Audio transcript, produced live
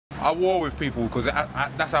I war with people because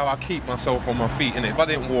that's how I keep myself on my feet, innit? If I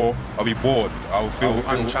didn't war, I'll be bored. I'll feel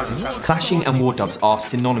unchallenged. Clashing and war dubs are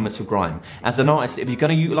synonymous with grime. As an artist, if you're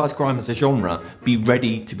going to utilise grime as a genre, be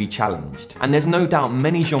ready to be challenged. And there's no doubt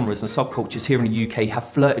many genres and subcultures here in the UK have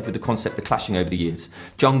flirted with the concept of clashing over the years.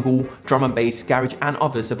 Jungle, drum and bass, garage and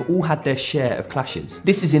others have all had their share of clashes.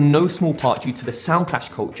 This is in no small part due to the sound clash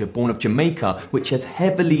culture born of Jamaica, which has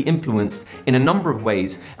heavily influenced, in a number of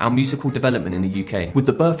ways, our musical development in the UK. With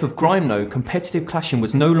the birth of grime though, competitive clashing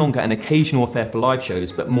was no longer an occasional affair for live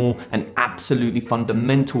shows, but more an absolutely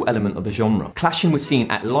fundamental element of the genre. Clashing was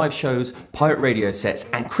seen at live shows, pirate radio sets,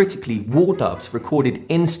 and critically, war dubs recorded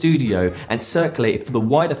in studio and circulated for the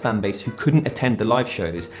wider fan base who couldn't attend the live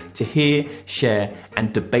shows to hear, share,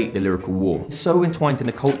 and debate the lyrical war. So entwined in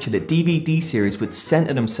the culture that DVD series would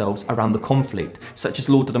centre themselves around the conflict, such as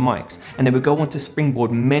Lord of the Mics, and they would go on to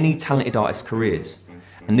springboard many talented artists' careers.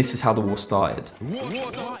 And this is how the war started.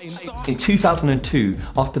 In 2002,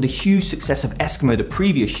 after the huge success of Eskimo the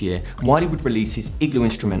previous year, Wiley would release his Igloo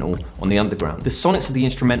instrumental on the underground. The sonnets of the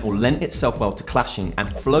instrumental lent itself well to clashing, and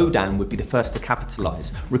Flowdown would be the first to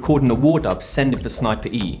capitalise, recording a war dub Sending for Sniper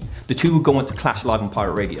E. The two would go on to clash live on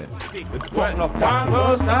pirate radio. And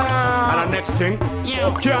the next thing,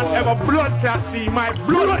 you can't ever blood clot see my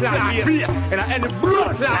blood clot face in any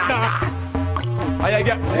blood clot dance. I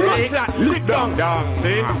get blood clot lick down,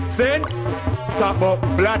 see? Talk about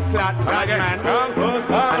blood clot,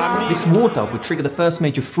 man. This war dub would trigger the first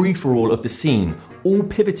major free-for-all of the scene, all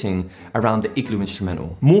pivoting around the Igloo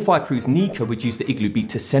instrumental. Morfire Crew's Nika would use the Igloo beat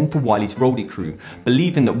to send for Wiley's roadie crew,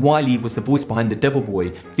 believing that Wiley was the voice behind the Devil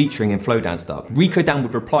Boy featuring in Flowdown's dub. Rico Dan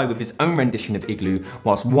would reply with his own rendition of Igloo,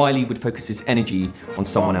 whilst Wiley would focus his energy on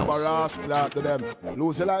someone else.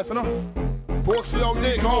 Lose your life, you know? Pussy young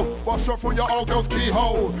nigga, bust up from your old girl's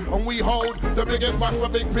keyhole. And we hold the biggest match for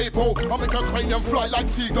big people. I make a cranium fly like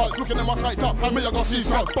seagull. Looking in my sight up, and me a go see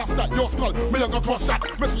skull. Bust that, your skull, me a go crush that.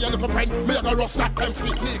 Me see a little friend, me a go rush that. MC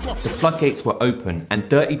nigga. The floodgates were open, and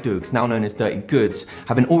Durrty Doogz, now known as Durrty Goods,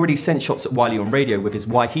 having already sent shots at Wiley on radio with his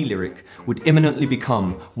Why He lyric, would imminently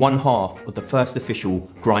become one half of the first official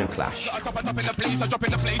grime clash.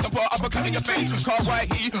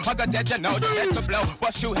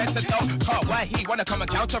 Why he wanna come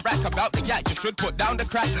and counteract about the yak? You should put down the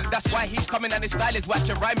crack. That's why he's coming and his style is whack.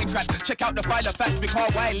 Your rhyming crap. Check out the file of facts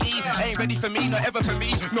because Wiley ain't ready for me, not ever for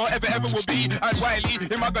me, nor ever will be. And Wiley,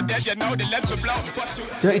 him I got dead, you know the left to blow.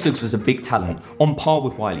 Durrty Doogz was a big talent, on par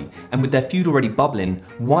with Wiley, and with their feud already bubbling,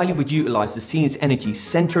 Wiley would utilise the scene's energy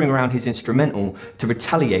centring around his instrumental to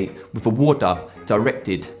retaliate with a war dub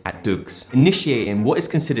directed at Doogz, initiating what is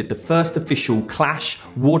considered the first official clash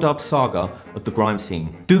war dub saga of the grime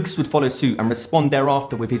scene. Doogz would follow suit and respond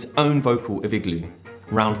thereafter with his own vocal of Igloo.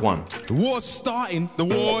 Round one. The war's starting. The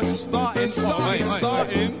war's starting.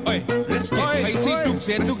 Oi, let's get it. Hey, see Doogz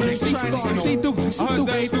here. See Doogz. I heard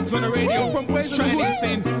Durrty Doogz on the radio. From where's trying it?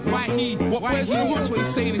 Saying why he? Where's he? What's what he's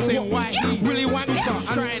saying? He's saying why he? Really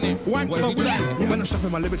wankster. Trying it. Wankster. When I'm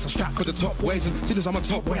strapping my lyrics, I strap for the top boys. And see this, I'm a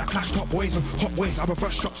top boy. I clash top boys and hot boys. I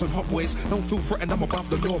reverse shots on hot boys. Don't feel threatened. I'm above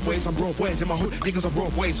the law boys. I'm raw boys in my hood. Niggas are raw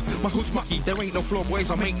boys. My hood's mucky. There ain't no floor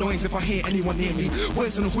boys. I make noise if I hear anyone near me.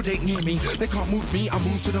 Boys in the hood ain't near me. They can't move me.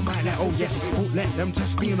 Moves to the mic like oh yes, won't let them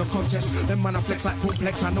test me in a contest. Them man I flex like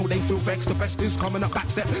complex, I know they feel vexed. The best is coming up back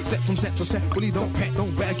step from set to set. Willie don't pet,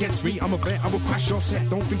 don't bet against me. I'm a vet, I will crash your set.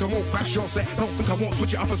 Don't think I won't crash your set. Don't think I won't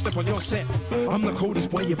switch it up and step on your set. I'm the coldest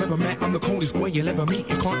boy you've ever met. I'm the coldest boy you'll ever meet.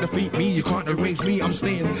 You can't defeat me, you can't erase me. I'm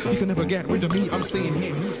staying. You can never get rid of me. I'm staying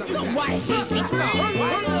here. Who's that?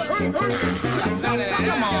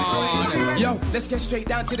 Come on. Yo, let's get straight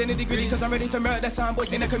down to the nitty gritty, cause I'm ready for murder. Some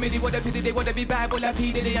boys in the committee, what a pity, they wanna be bad, well I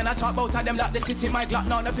P Diddy. And I talk about how them like the city, my Glock,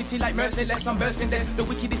 not a pity like merciless. I'm bursting this, the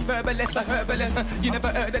wickedest verbalist, a herbalist. You never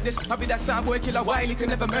heard of this, I'll be that sound boy killer, Wiley could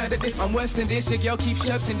never murder this. I'm worse than this, your girl keeps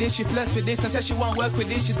chirps in this. She flirts with this and says she won't work with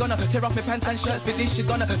this. She's gonna tear off my pants and shirts for this. She's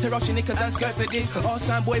gonna tear off your knickers and skirt for this. Oh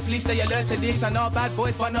sound boy, please stay alert to this. And all bad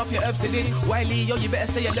boys burn up your herbs to this. Wiley, yo, you better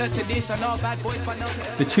stay alert to this. And all bad boys burn up your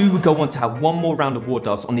herbs. The two would go on to have one more round of war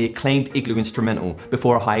dubs on the acclaimed Igloo instrumental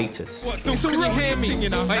before a hiatus. What, don't you hear me? You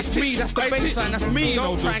know, it's me, that's the baseline, that's me.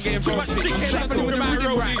 Don't try and get involved. I'm trapping with the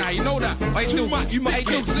rhythm right now, you know that. Hey, too much, you must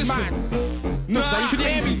get this man. No, you can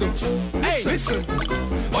hear me. Hey, listen.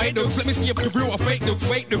 Oi, Doogz, let me see if you're real or fake, Doogz.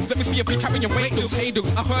 Wait, Doogz, let me see if you're carrying weight, Doogz. Hey,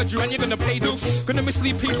 Doogz, I heard you and you're gonna pay, Doogz. Gonna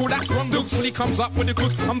mislead people, that's wrong, Doogz. When he comes up with the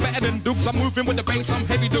goods, I'm better than Doogz. I'm moving with the bass, I'm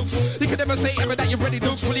heavy, Doogz. You could never say ever that you're ready,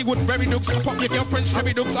 Doogz. Fully would bury, Doogz. I pop your girlfriend's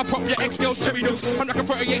cherry, Doogz. I pop your ex-girl's cherry, Doogz. I'm like a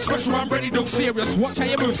 38 special, I'm ready, Doogz. Serious, watch how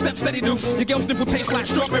you move, step steady, Doogz. Your girl's nipple tastes like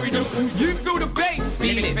strawberry, Doogz. You feel the bass,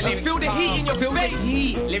 feel it. Feel the heat in your face.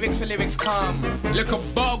 Heat. Lyrics for lyrics come. Look a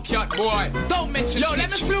ball cut, boy. Don't mention. Yo, let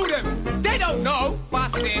me feel them. They don't know.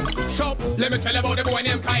 Fasting. So let me tell you about the boy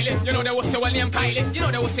named Kylie. You know there was the one named Kylie. You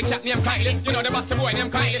know there was the cat named Kylie. You know the batty boy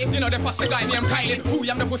named Kylie. You know the fussy guy named Kylie. Who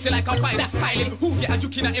yam the pussy like a pie? That's Kylie. Who get a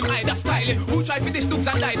juke in him eye? That's Kylie. Who try for this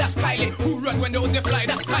Doogz and die? That's Kylie. Who run when those they fly?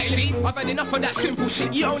 That's Kylie. See, I've had enough of that simple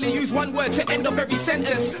shit. You only use one word to end up every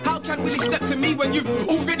sentence. How can Willie step to me when you've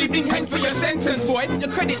already been hanged for your sentence, boy?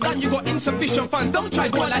 Your credit done, you got insufficient funds. Don't try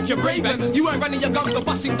go like you're Raven. You weren't running your guns or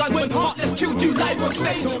busting guns when Heartless killed you live on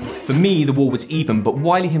stage. For me, the war was even, but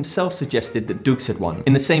Wiley himself suggested that Doogz had won.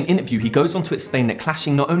 In the same interview, he goes on to explain that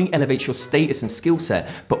clashing not only elevates your status and skill set,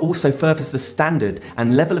 but also furthers the standard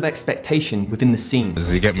and level of expectation within the scene.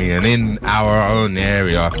 Does you get me? And in our own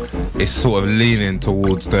area, it's sort of leaning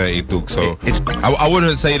towards Durrty Doogz. So I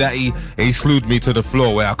wouldn't say that he slewed me to the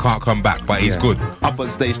floor where I can't come back, but he's good. Up on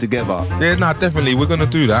stage together. Yeah, nah, definitely, we're gonna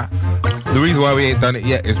do that. The reason why we ain't done it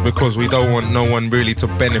yet is because we don't want no one really to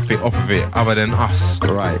benefit off of it other than us.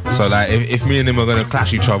 Right. So like, if me and him are gonna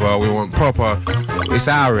clash each other, we want proper, it's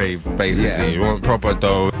our rave basically. Yeah. We want proper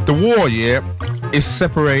dough. The war, yeah, is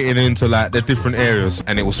separating into like the different areas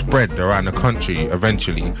and it will spread around the country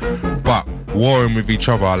eventually. But warring with each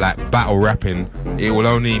other, like battle rapping, it will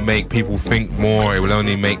only make people think more, it will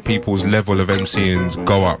only make people's level of MCing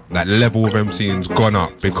go up. That level of MCing's gone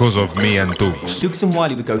up because of me and Doogz. Doogz and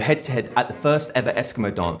Wiley would go head to head at the first ever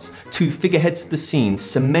Eskimo dance, two figureheads of the scene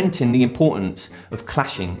cementing the importance of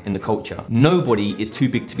clashing in the culture. Nobody is too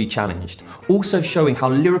big to be challenged, also showing how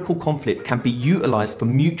lyrical conflict can be utilised for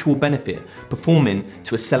mutual benefit, performing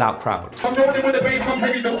to a sellout crowd. I'm rolling with the bass, I'm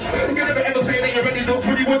heavy, Doogz. You can never ever say that you're ready, Doogz.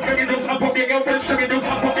 Fully would carry, Doogz. I pop your girlfriend's cherry, Doogz.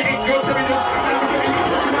 I pop your ex-girl's cherry, Doogz.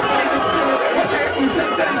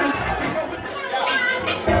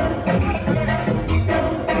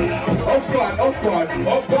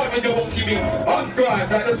 Off guard with your wonky beats. Off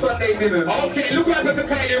guard like the Sunday dinners. Okay, look what happened to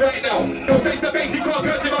Kylie right now. No face to face, you can't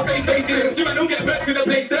curse in my face, basically. You might not get vexed in the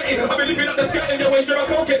place dirty. I've been lifting up the skirt in your waist, you're a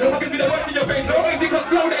cokehead. I can see the work in your face. No way, you can't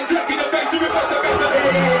blow that jack in the face. You reverse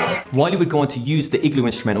the face. Wiley would go on to use the Igloo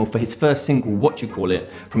instrumental for his first single, What You Call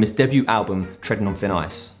It, from his debut album, Treading on Thin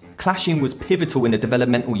Ice. Clashing was pivotal in the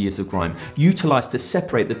developmental years of grime, utilised to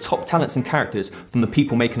separate the top talents and characters from the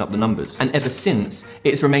people making up the numbers. And ever since,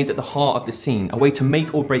 it has remained at the heart of the scene, a way to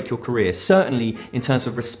make or break your career, certainly in terms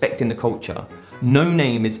of respecting the culture. No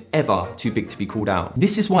name is ever too big to be called out.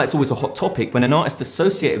 This is why it's always a hot topic when an artist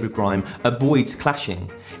associated with grime avoids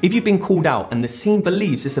clashing. If you've been called out and the scene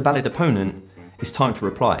believes it's a valid opponent, it's time to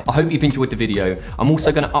reply. I hope you've enjoyed the video. I'm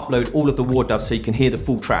also going to upload all of the war dubs so you can hear the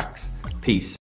full tracks. Peace.